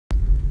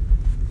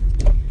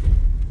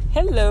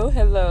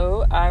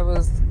Hello. I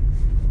was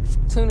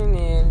tuning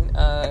in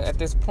at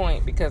this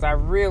point because I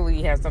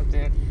really have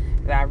something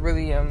that I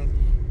really am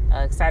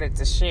excited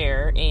to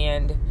share.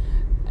 And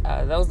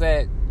those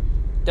that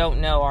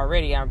don't know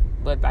already, I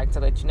would like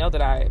to let you know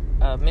that I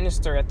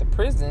minister at the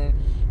prison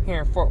here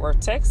in Fort Worth,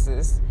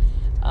 Texas.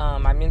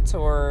 I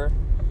mentor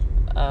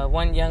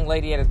one young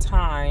lady at a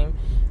time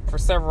for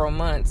several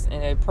months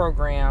in a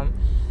program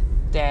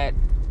that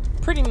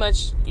pretty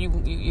much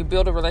you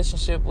build a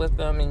relationship with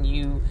them,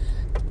 and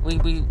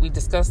we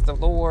discuss the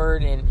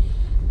Lord, and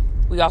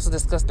we also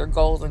discuss their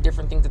goals and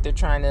different things that they're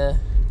trying to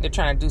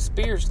do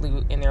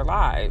spiritually in their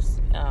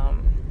lives.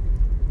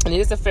 And it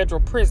is a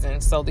federal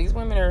prison, so these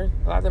women a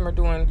lot of them are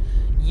doing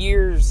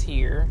years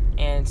here,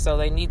 and so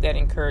they need that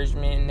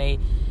encouragement, and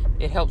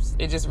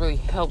it just really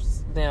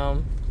helps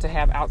them to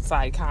have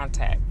outside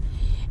contact.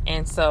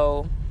 And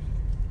so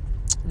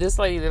this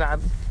lady that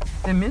I've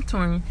been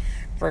mentoring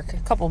for a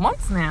couple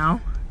months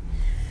now,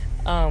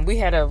 we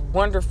had a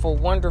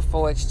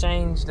wonderful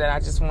exchange that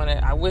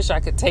I wish I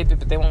could tape it,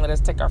 but they won't let us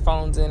take our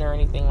phones in or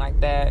anything like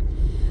that,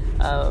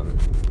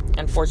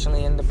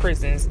 unfortunately, in the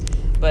prisons.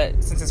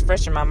 But since it's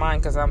fresh in my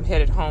mind because I'm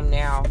headed home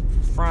now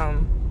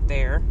from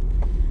there,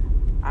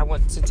 I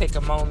want to take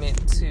a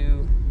moment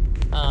to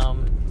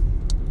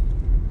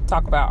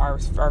talk about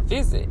our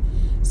visit.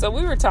 So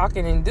we were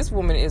talking, and this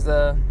woman is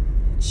a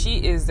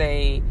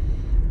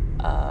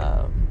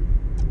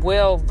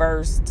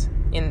well-versed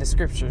in the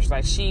scriptures.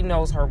 Like, she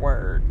knows her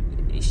word.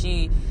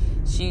 She's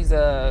that's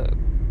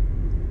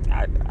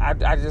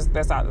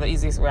the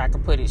easiest way I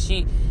could put it.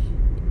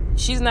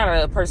 She's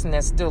not a person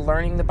that's still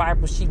learning the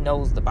Bible. She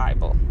knows the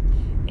Bible.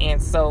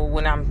 And so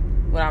when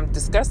I'm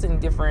discussing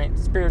different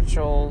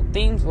spiritual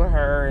themes with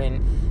her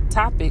and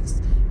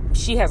topics,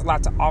 she has a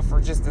lot to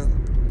offer just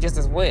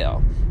as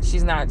well.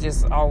 She's not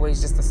just always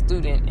just a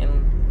student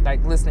and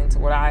like listening to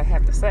what I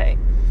have to say.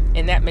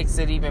 And that makes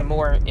it even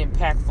more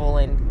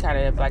impactful and kind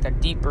of like a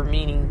deeper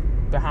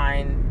meaning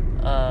behind,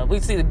 we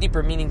see the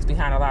deeper meanings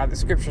behind a lot of the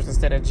scriptures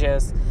instead of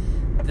just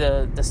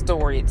the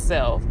story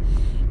itself.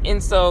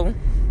 And so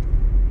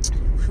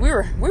we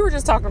were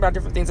just talking about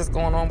different things that's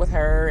going on with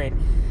her,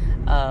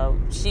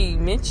 and she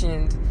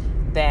mentioned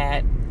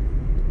that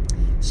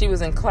she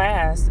was in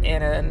class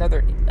and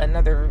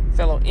another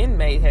fellow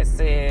inmate had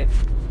said,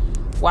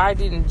 why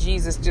didn't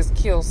Jesus just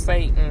kill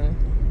Satan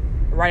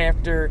right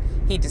after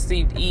he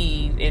deceived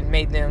Eve and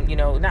made them,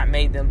 not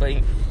made them, but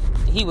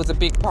he was a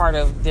big part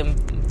of them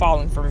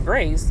falling from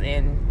grace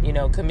and,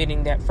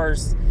 committing that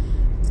first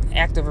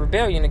act of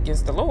rebellion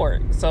against the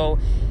Lord. So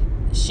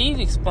she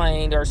said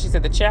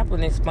the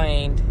chaplain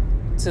explained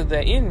to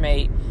the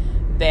inmate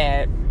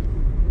that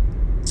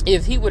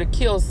if he would have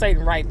killed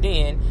Satan right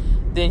then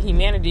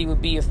humanity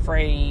would be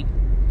afraid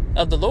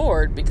of the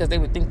Lord, because they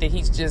would think that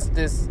he's just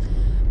this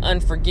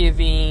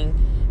unforgiving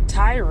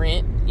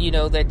tyrant,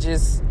 that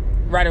just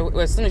right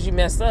away, as soon as you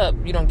mess up,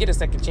 you don't get a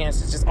second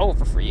chance. It's just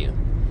over for you.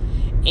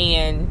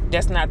 And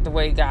that's not the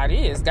way God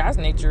is. God's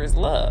nature is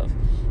love.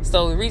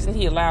 So the reason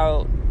he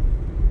allowed,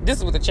 this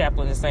is what the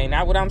chaplain is saying,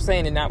 not what I'm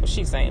saying and not what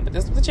she's saying, but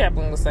this is what the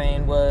chaplain was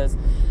saying, was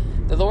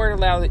the Lord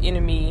allowed the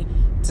enemy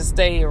to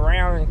stay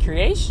around in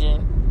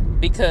creation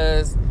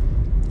because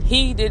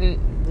he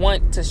didn't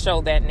want to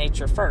show that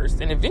nature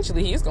first. And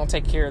eventually he is going to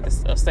take care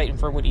of Satan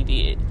for what he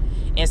did.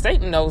 And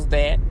Satan knows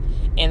that.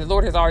 And the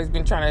Lord has always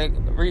been trying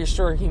to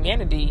reassure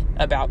humanity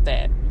about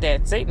that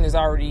Satan he's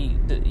already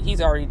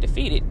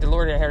defeated. The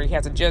Lord already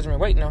has a judgment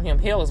waiting on him.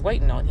 Hell is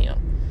waiting on him.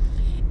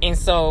 And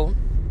so,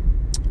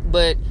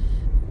 but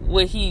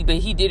he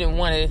didn't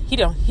want to,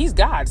 he's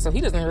God, so he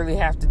doesn't really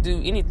have to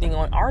do anything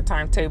on our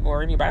timetable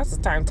or anybody else's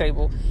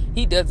timetable.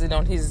 He does it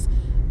on his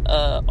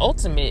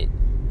ultimate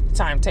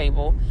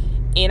timetable.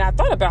 And I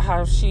thought about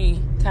how she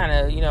kind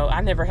of,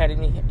 I never had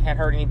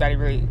heard anybody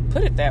really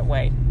put it that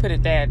way.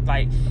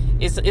 Like,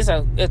 it's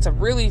a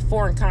really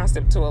foreign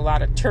concept to a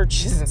lot of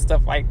churches and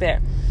stuff like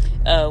that.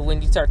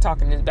 When you start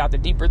talking about the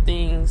deeper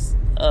things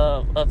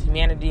of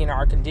humanity and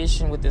our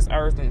condition with this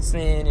earth and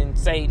sin and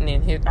Satan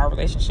and our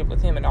relationship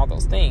with him and all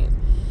those things.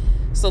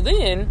 So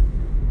then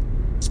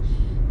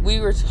we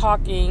were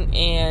talking,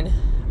 and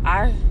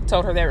I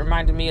told her that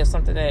reminded me of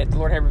something that the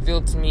Lord had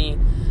revealed to me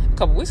a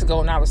couple weeks ago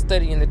when I was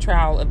studying the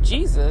trial of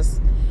Jesus,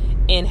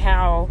 and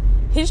how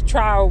his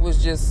trial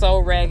was just so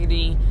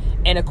raggedy.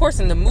 And of course,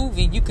 in the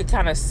movie, you could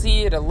kind of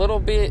see it a little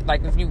bit,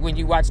 like when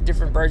you watch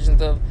different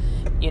versions of,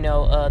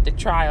 the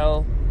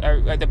trial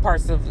or the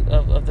parts of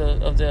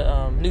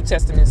the New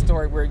Testament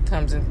story where it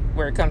comes to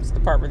the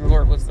part where the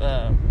Lord was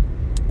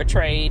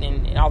betrayed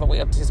and all the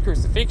way up to his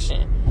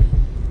crucifixion.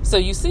 So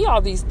you see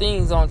all these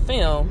things on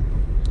film,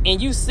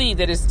 and you see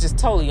that it's just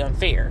totally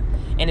unfair,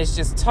 and it's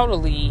just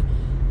totally,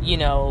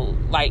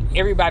 like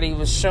everybody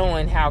was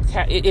showing how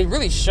it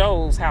really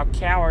shows how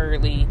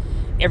cowardly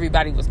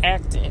everybody was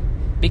acting,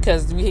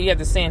 because we had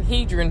the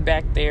Sanhedrin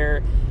back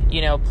there,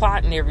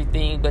 plotting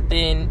everything, but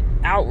then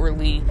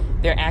outwardly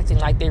they're acting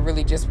like they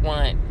really just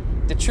want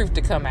the truth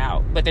to come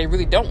out, but they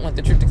really don't want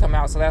the truth to come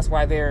out. So that's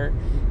why they're,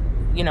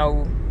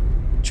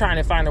 trying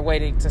to find a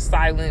way to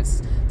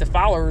silence the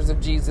followers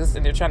of Jesus,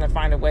 and they're trying to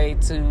find a way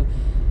to,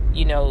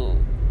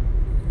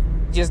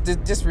 just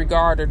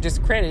disregard or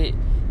discredit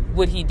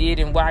what he did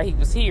and why he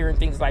was here and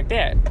things like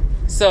that.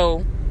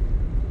 So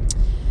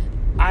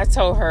I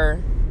told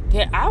her,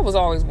 I was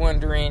always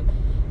wondering,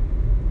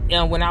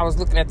 when I was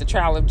looking at the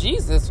trial of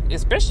Jesus,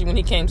 especially when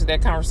he came to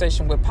that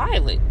conversation with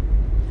Pilate,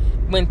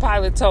 when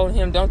Pilate told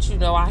him, don't you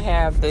know I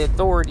have the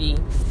authority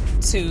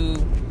to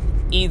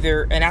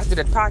either, and I did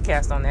a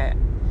podcast on that,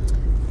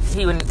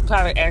 when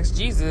Pilate asked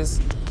Jesus,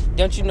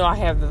 don't you know I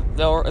have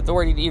the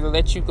authority to either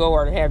let you go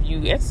or to have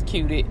you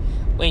executed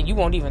when you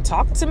won't even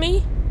talk to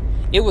me?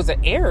 It was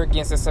an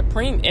arrogance, a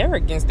supreme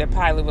arrogance that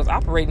Pilate was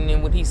operating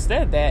in when he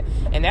said that,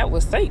 and that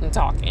was Satan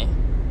talking.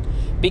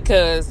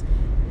 Because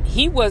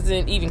he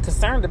wasn't even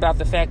concerned about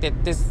the fact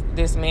that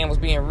this man was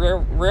being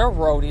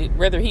railroaded,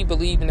 whether he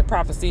believed in the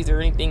prophecies or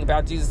anything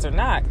about Jesus or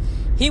not.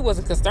 He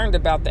wasn't concerned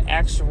about the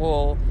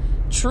actual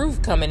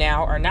truth coming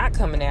out or not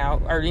coming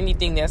out or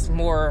anything that's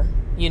more,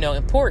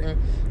 important.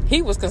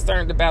 He was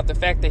concerned about the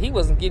fact that he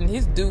wasn't getting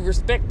his due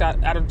respect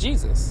out of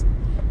Jesus.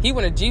 He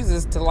wanted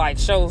Jesus to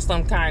show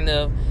some kind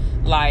of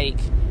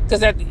because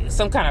that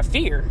some kind of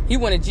fear. He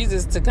wanted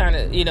Jesus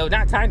to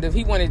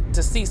he wanted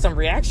to see some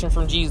reaction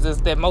from Jesus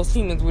that most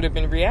humans would have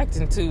been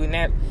reacting to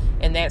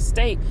in that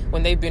state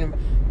when they've been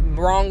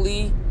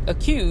wrongly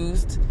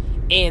accused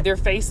and they're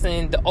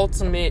facing the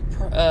ultimate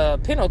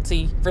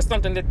penalty for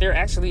something that they're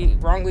actually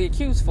wrongly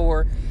accused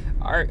for.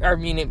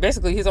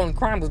 Basically his only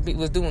crime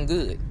was doing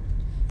good,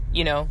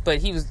 but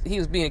he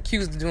was being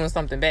accused of doing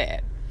something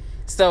bad.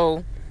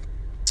 So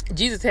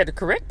Jesus had to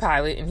correct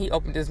Pilate, and he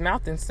opened his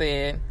mouth and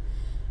said,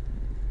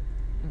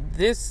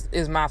 this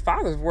is my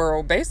Father's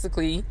world,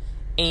 basically,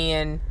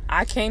 and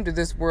I came to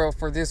this world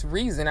for this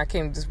reason. I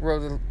came to this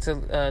world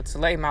to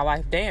lay my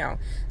life down.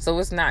 So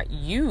it's not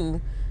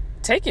you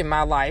taking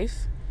my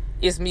life,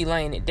 it's me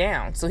laying it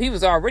down. So he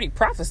was already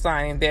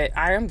prophesying that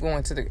I am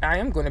going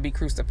to be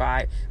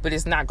crucified, but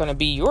it's not going to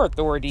be your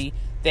authority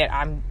that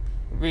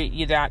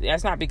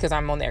that's not because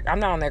I'm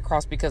not on that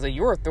cross because of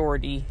your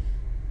authority,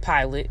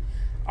 Pilate,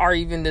 or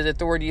even the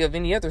authority of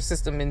any other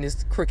system in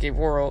this crooked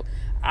world.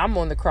 I'm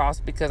on the cross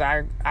because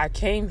I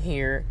came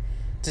here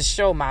to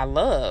show my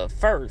love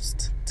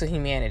first to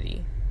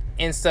humanity.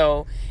 And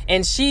so,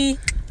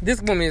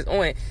 this woman is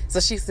on it. So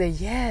she said,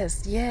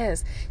 yes.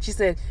 She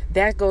said,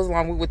 that goes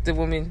along with what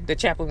the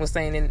chaplain was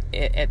saying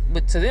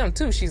to them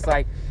too. She's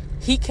like,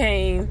 he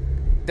came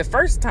the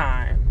first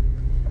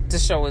time to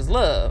show his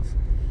love.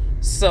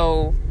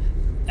 So,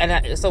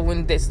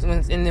 when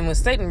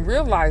Satan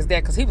realized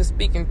that, because he was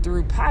speaking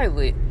through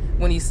Pilate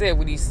when he said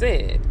what he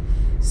said.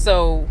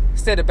 So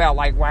said about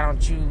why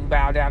don't you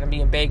bow down and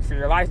be and beg for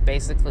your life,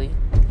 basically.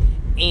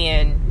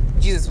 And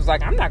Jesus was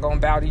like, I'm not going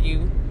to bow to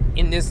you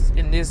in this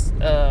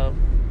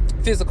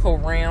physical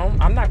realm.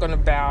 I'm not going to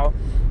bow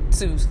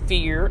to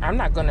fear. I'm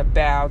not going to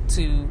bow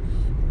to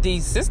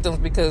these systems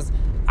because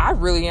I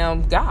really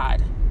am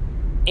God,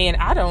 and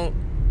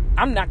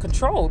I'm not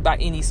controlled by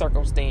any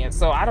circumstance.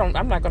 So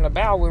I'm not going to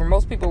bow where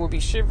most people would be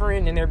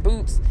shivering in their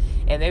boots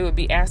and they would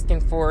be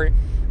asking for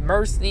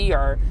mercy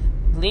or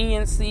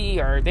leniency,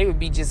 or they would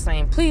be just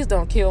saying, please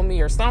don't kill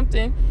me or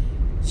something.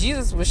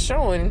 Jesus was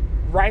showing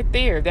right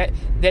there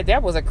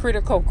that was a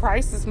critical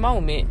crisis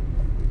moment,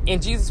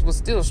 and Jesus was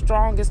still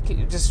strong, just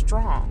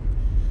strong,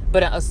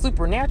 but a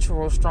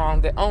supernatural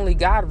strong that only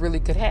God really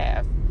could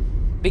have,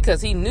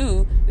 because he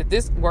knew that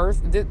this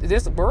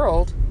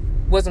world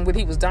wasn't what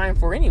he was dying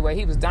for anyway.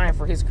 He was dying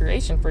for his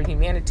creation, for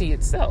humanity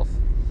itself.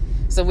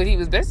 So what he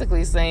was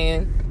basically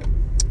saying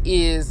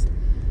is,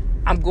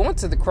 I'm going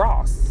to the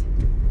cross.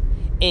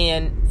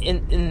 And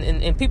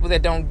people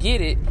that don't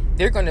get it,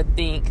 they're going to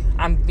think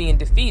I'm being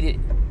defeated.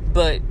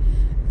 But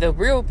the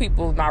real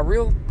people, my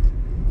real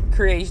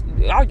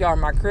creation, all y'all are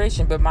my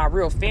creation, but my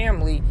real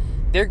family,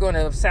 they're going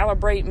to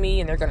celebrate me,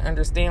 and they're going to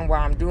understand why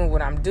I'm doing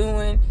what I'm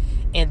doing.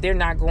 And they're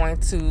not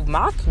going to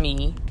mock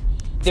me.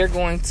 They're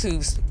going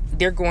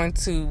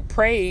to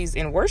praise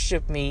and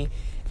worship me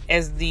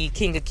as the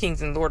King of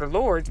Kings and Lord of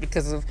Lords,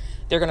 because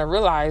they're going to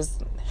realize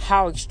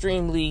how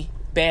extremely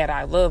bad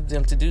I love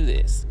them to do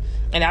this.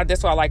 And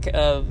that's why I like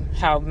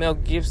how Mel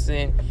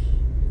Gibson,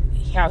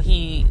 how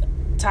he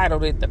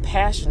titled it "The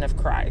Passion of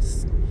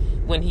Christ"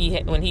 when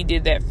he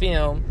did that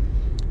film.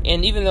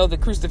 And even though the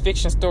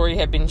crucifixion story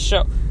had been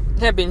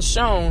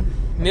shown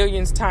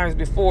millions of times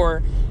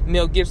before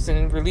Mel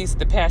Gibson released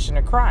The Passion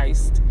of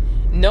Christ,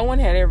 no one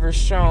had ever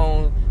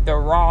shown the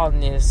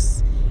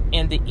rawness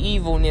and the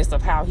evilness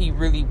of how he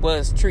really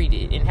was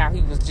treated, and how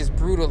he was just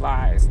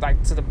brutalized,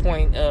 to the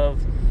point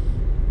of,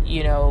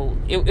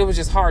 it was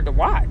just hard to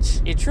watch.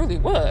 It truly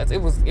was.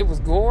 It was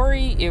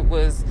gory. It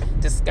was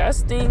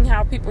disgusting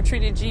how people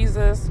treated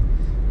Jesus,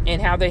 and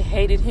how they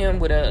hated him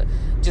with a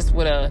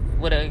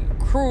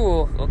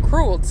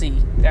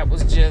cruelty that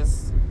was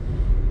just,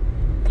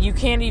 you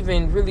can't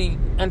even really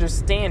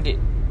understand it.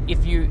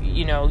 If you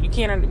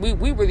can't, we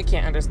really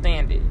can't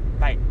understand it,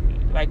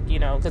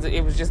 because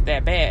it was just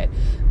that bad.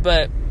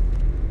 But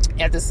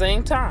at the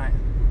same time,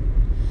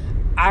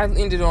 I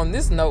ended on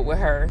this note with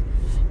her.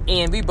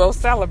 And we both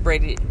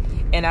celebrated.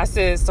 And I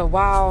said, so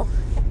while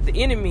the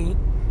enemy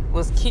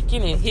was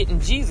kicking and hitting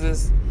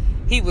Jesus,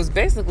 he was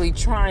basically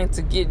trying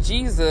to get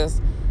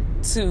Jesus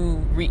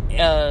to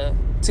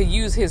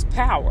use his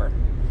power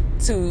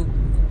to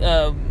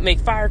make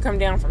fire come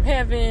down from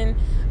heaven,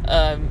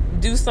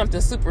 do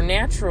something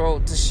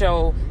supernatural to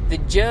show the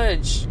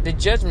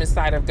judgment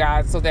side of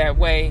God, so that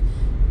way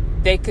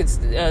they could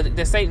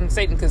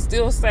Satan could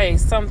still say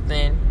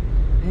something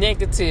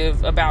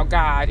negative about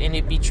God and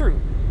it be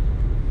true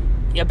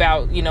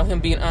about him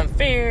being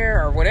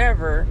unfair or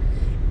whatever.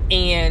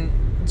 And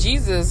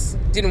Jesus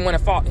didn't want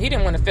to fall. He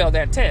didn't want to fail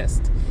that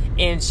test.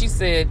 And she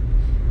said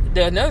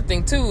another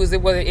thing too is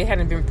it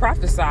hadn't been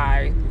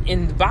prophesied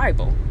in the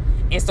Bible,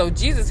 and so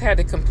Jesus had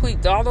to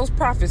complete all those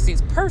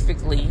prophecies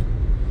perfectly,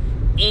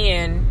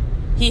 and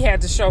he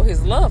had to show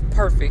his love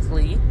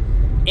perfectly.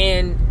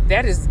 And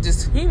that is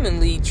just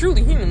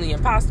truly humanly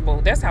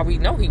impossible. That's how we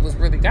know he was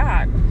really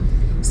God.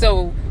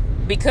 So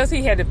because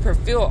he had to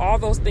fulfill all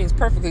those things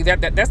perfectly,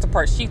 that's the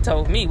part she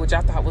told me, which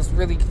I thought was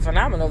really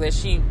phenomenal, that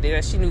she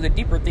knew the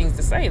deeper things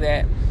to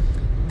say,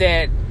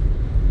 that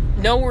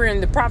nowhere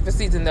in the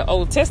prophecies in the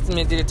Old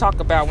Testament did it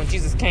talk about when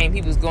Jesus came,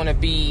 he was going to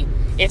be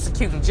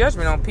executing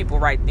judgment on people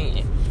right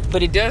then.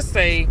 But it does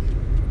say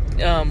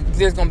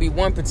there's going to be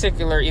one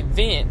particular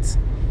event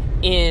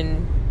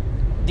in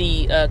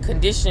the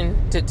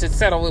condition to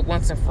settle it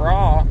once and for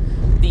all,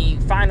 the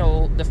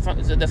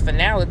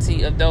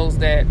finality of those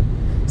that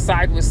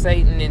side with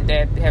Satan and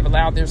that have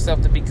allowed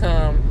themselves to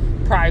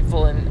become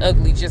prideful and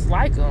ugly just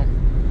like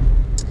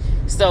him.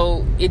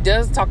 So it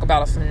does talk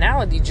about a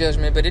finality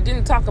judgment, but it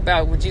didn't talk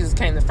about when Jesus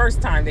came the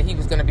first time that he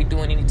was going to be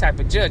doing any type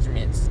of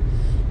judgments.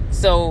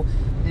 So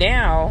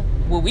now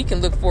what we can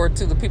look forward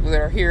to, the people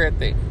that are here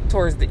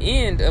towards the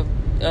end of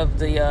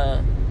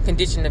the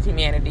condition of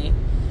humanity,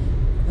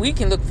 we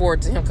can look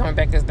forward to him coming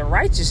back as the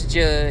righteous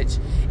judge.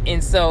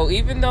 And so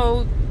even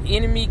though the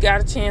enemy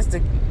got a chance to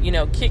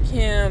kick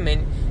him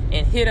and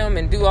hit him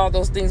and do all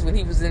those things when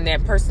he was in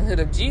that personhood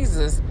of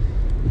Jesus,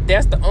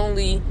 that's the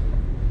only,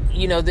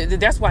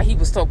 that's why he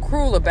was so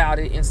cruel about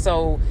it and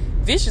so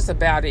vicious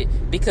about it,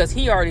 because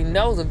he already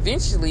knows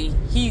eventually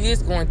he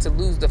is going to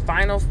lose the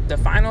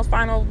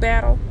final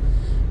battle.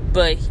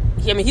 But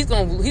he's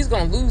going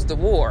to lose the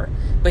war,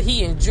 but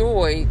he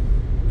enjoyed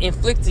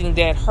inflicting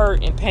that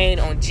hurt and pain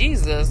on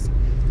Jesus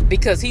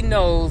because he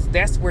knows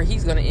that's where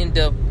he's going to end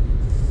up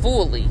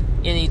fully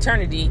in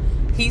eternity.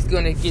 He's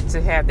going to get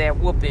to have that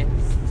whooping.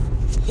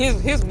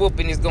 His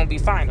whooping is going to be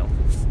final,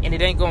 and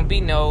it ain't going to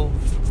be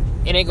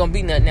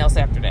nothing else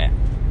after that.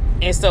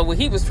 And so what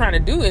he was trying to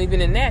do, and even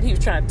in that, he was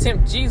trying to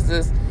tempt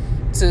Jesus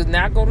to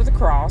not go to the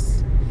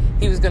cross.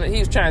 He was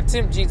trying to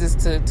tempt Jesus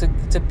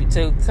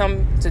to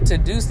come to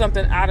do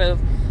something out of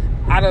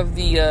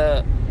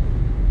the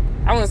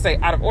I wouldn't say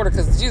out of order,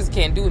 because Jesus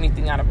can't do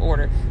anything out of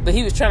order, but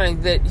he was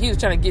trying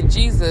to get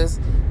Jesus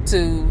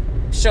to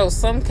show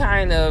some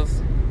kind of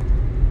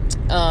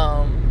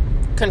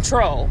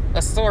control,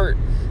 assert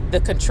the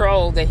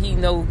control that he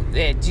know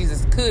that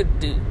Jesus could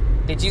do,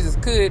 that Jesus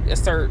could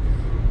assert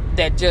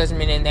that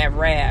judgment and that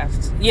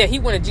wrath. Yeah, he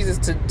wanted Jesus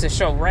to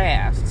show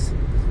wrath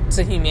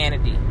to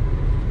humanity,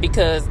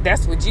 because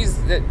that's what Jesus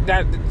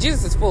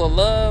is full of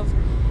love,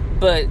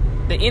 but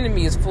the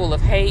enemy is full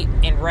of hate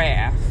and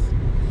wrath.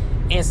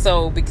 And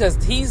so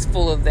because he's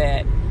full of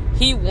that,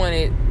 he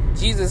wanted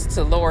Jesus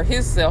to lower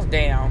himself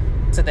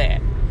down to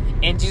that,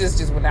 and Jesus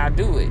just would not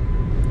do it.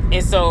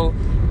 And so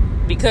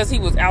because he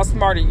was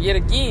outsmarted yet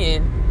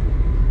again,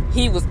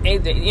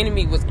 the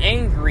enemy was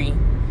angry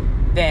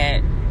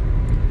that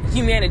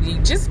humanity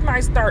just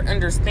might start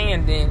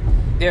understanding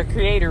their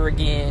creator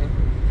again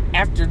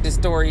after the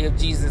story of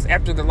Jesus,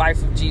 after the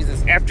life of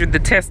Jesus, after the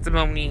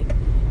testimony.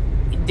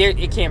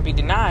 It can't be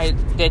denied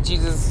that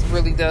Jesus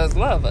really does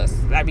love us.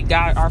 I mean,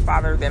 God, our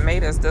Father that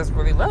made us, does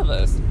really love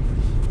us.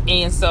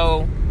 And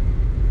so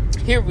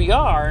here we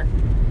are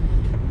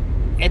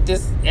at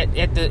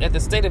the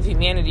state of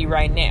humanity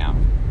right now.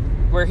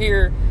 We're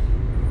here,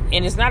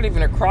 and it's not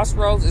even a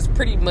crossroads. It's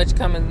pretty much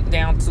coming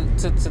down to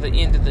the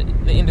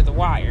end of the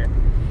wire.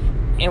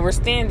 And we're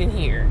standing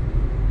here,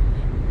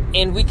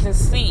 and we can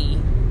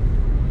see,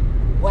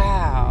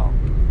 wow,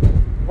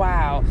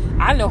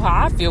 I know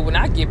how I feel when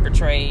I get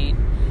betrayed.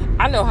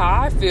 I know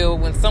how I feel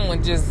when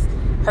someone just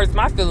hurts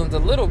my feelings a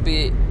little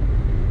bit,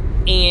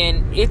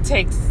 and it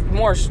takes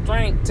more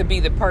strength to be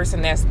the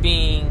person that's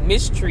being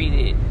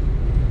mistreated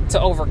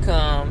to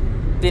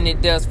overcome than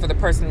it does for the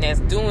person that's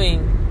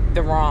doing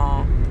the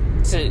wrong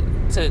to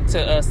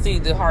see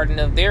the hardening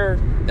of their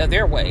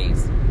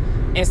ways.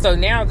 And so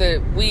now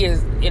that we,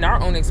 as in our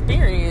own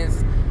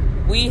experience,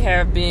 we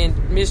have been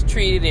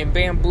mistreated and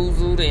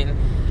bamboozled, and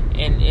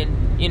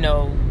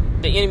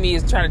the enemy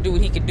is trying to do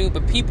what he can do,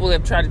 but people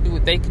have tried to do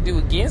what they could do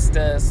against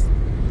us.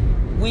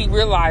 We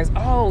realize,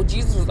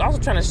 Jesus was also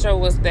trying to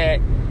show us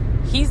that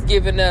he's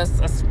given us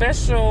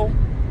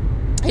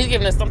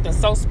something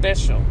so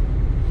special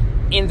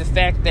in the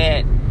fact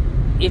that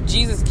if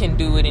Jesus can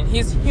do it in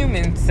his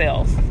human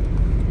self,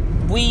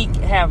 we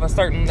have a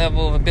certain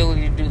level of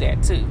ability to do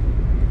that too.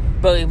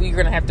 But we're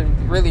going to have to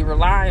really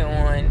rely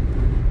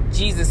on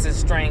Jesus'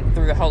 strength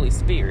through the Holy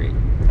Spirit.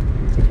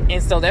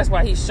 And so that's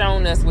why he's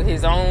shown us with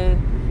his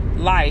own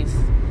life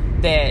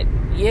that,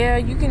 yeah,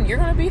 you're going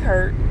to be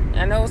hurt.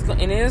 I know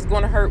it is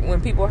going to hurt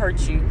when people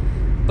hurt you,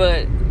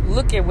 but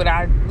look at what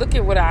I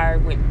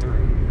went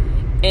through.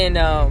 And,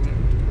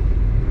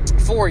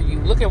 for you,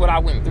 look at what I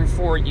went through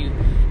for you.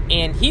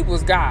 And he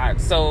was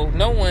God. So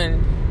no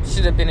one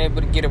should have been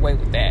able to get away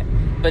with that.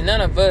 But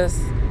none of us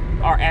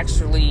are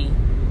actually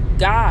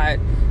God.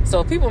 So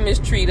if people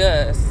mistreat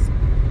us,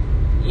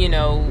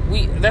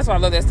 that's why I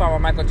love that song by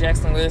Michael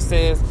Jackson where it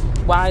says,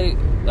 why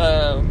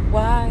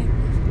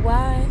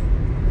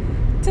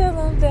tell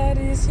them that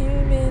it's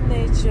human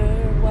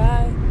nature,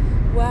 why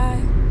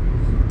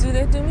do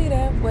they do me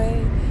that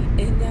way?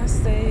 And I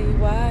say,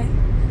 why?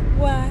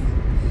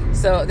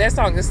 So that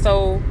song is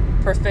so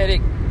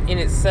prophetic in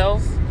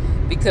itself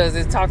because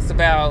it talks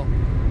about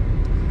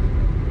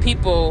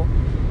people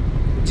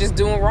just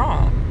doing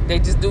wrong. They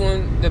just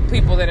doing the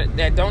people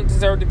that don't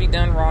deserve to be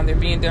done wrong. They're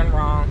being done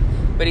wrong.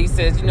 But he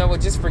says,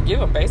 just forgive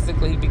them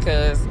basically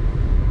because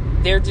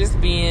there's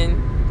really,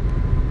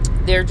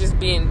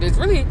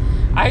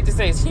 I hate to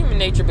say it's human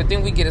nature, but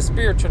then we get a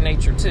spiritual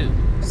nature too.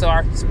 So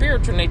our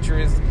spiritual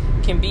nature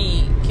can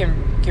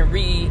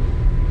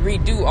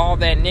redo all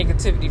that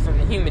negativity from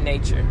the human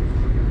nature.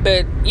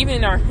 But even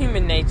in our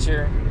human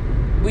nature,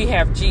 we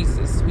have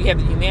Jesus. We have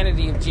the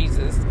humanity of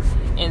Jesus.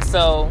 And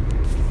so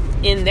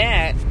in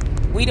that,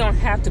 we don't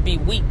have to be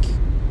weak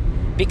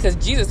because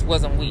Jesus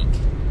wasn't weak.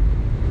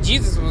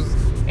 Jesus was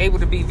able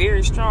to be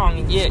very strong,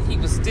 and yet he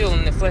was still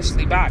in the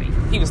fleshly body.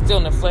 He was still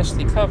in the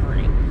fleshly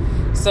covering.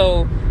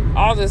 So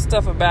all this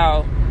stuff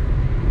about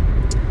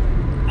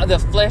the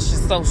flesh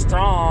is so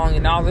strong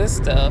and all this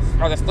stuff,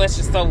 or the flesh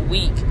is so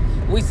weak.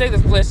 We say the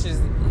flesh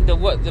is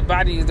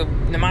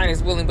the mind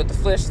is willing, but the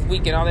flesh is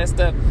weak and all that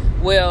stuff.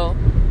 Well,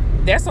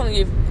 that's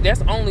only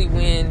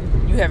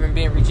when you haven't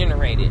been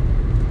regenerated.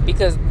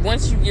 Because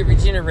once you get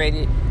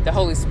regenerated, the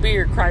Holy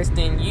Spirit, Christ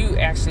in you,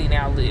 actually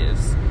now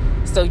lives.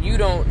 So you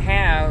don't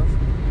have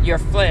your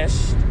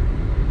flesh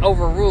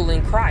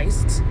overruling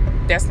Christ.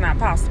 That's not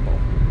possible.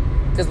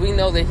 Because we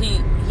know that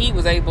he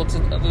was able to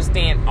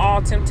withstand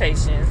all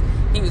temptations.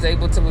 He was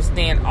able to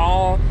withstand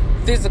all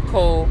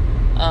physical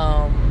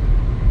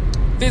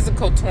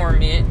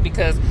torment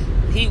because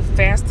he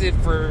fasted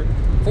for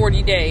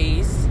 40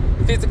 days,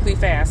 physically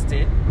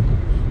fasted.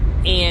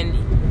 And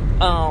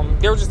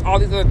there were just all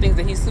these other things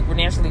that he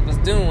supernaturally was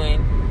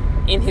doing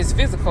in his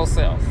physical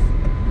self.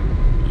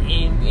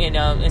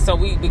 And so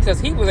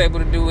because he was able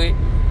to do it,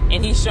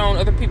 and he's shown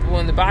other people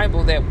in the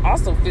Bible that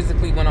also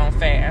physically went on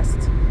fast,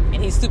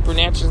 and he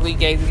supernaturally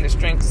gave them the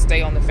strength to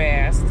stay on the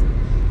fast.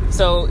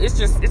 So it's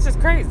just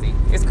crazy.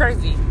 It's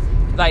crazy,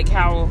 like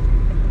how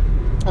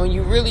when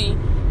you really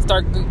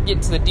start getting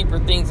to the deeper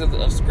things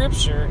of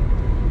Scripture,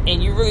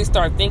 and you really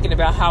start thinking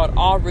about how it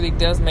all really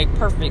does make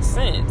perfect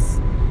sense.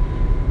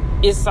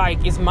 It's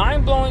like, it's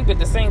mind-blowing, but at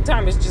the same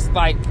time, it's just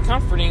like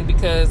comforting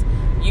because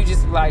you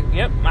just like,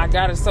 yep, my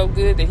God is so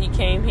good that he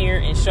came here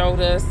and showed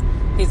us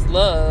his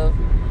love.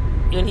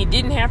 And he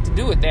didn't have to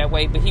do it that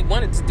way, but he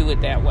wanted to do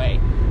it that way.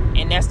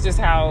 And that's just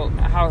how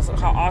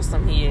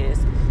awesome he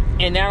is.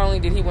 And not only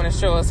did he want to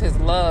show us his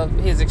love,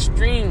 his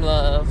extreme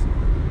love,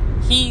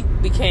 he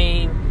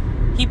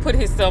put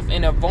himself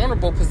in a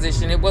vulnerable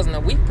position. It wasn't a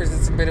weak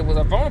position, but it was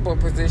a vulnerable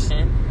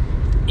position.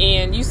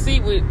 And you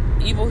see what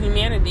evil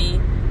humanity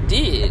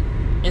did.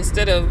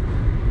 Instead of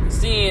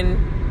seeing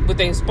what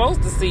they were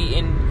supposed to see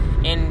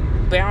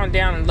and bowing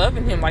down and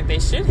loving him like they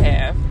should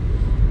have,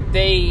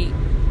 they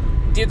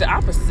did the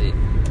opposite,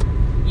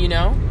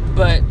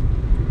 But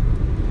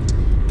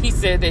he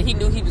said that he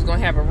knew he was going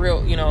to have a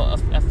real,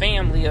 a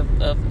family of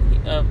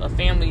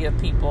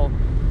people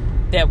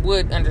that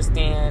would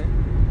understand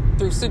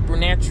through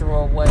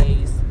supernatural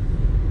ways,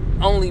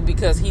 only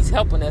because he's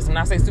helping us. When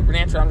I say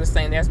supernatural, I'm just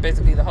saying that's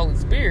basically the Holy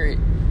Spirit.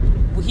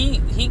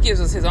 He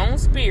gives us his own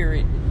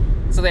spirit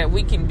so that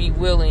we can be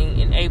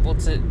willing and able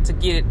to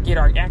get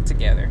our act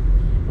together.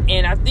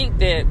 And I think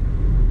that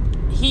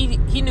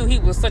he knew he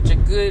was such a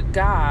good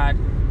God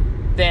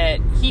that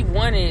he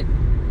wanted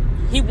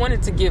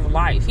to give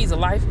life. He's a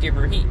life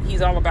giver.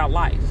 He's all about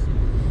life.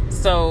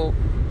 So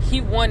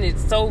he wanted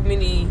so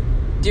many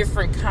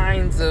different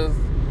kinds of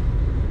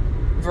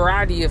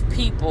variety of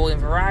people and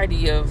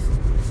variety of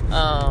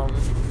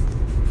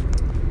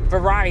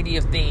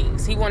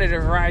things. He wanted a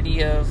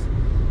variety of,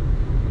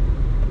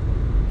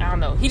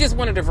 he just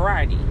wanted a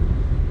variety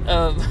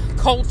of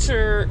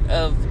culture,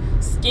 of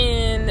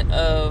skin,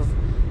 of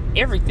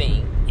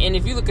everything. And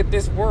if you look at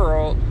this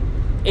world,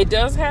 it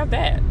does have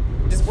that.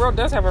 This world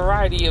does have a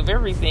variety of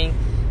everything.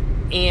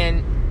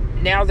 And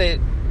now that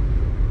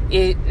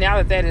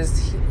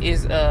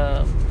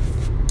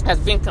has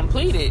been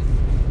completed,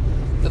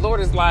 the Lord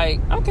is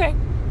like, okay,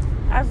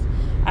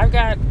 I've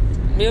got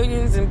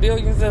millions and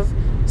billions of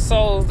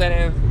souls that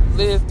have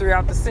lived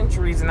throughout the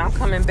centuries, and I'm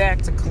coming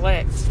back to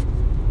collect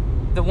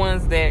the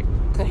ones that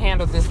could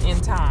handle this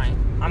in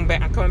time. I'm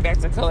coming back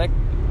to collect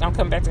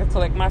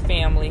my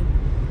family,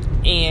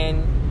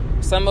 and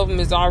Some of them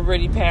is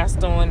already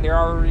passed on. They're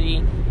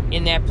already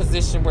in that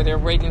position where they're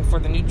waiting for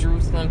the New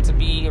Jerusalem to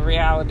be a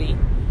reality.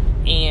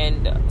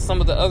 And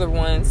some of the other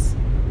ones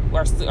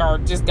are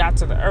just got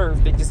to the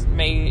earth. They just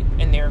made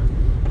it in their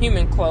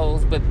human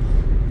clothes, but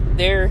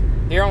they're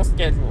on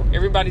schedule.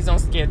 Everybody's on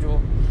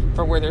schedule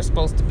for where they're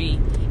supposed to be.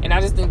 And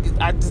I just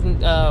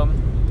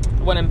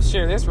want to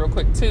share this real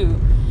quick too.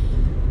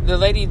 The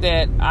lady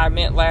that I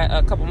met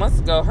a couple months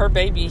ago, her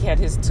baby had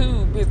his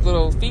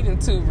little feeding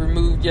tube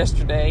removed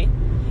yesterday.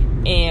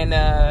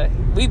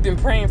 And we've been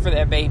praying for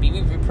that baby.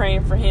 We've been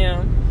praying for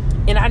him.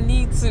 And I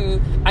need to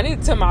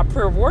tell my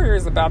prayer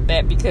warriors about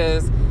that,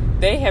 because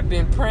they have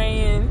been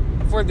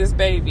praying for this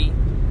baby.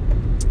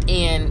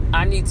 And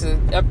I need to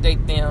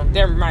update them.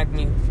 That reminds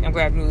me, I'm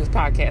glad I knew this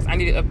podcast. I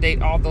need to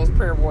update all those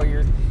prayer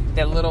warriors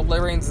that little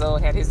Lorenzo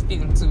had his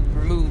feeding tube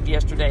removed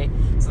yesterday,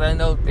 so they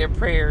know their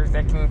prayers,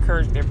 that can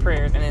encourage their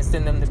prayers, and then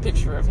send them the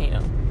picture of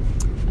him.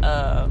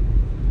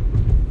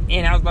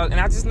 And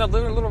I just know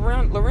little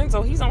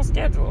Lorenzo, he's on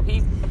schedule.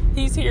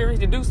 He's here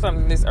to do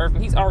something in this earth,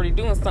 and he's already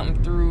doing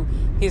something through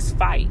his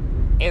fight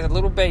as a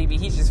little baby.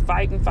 He's just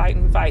fighting,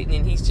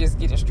 and he's just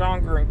getting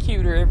stronger and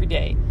cuter every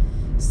day.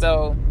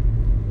 So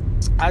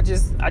I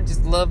just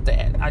love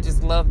that. I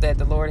just love that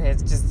the Lord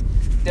has just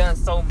done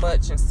so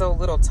much in so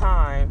little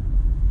time.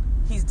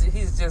 He's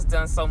just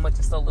done so much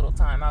in so little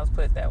time. I'll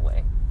put it that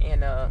way.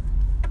 And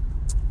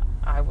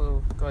I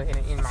will go ahead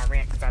and end my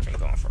rant, because I've been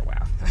going for a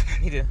while.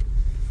 I need to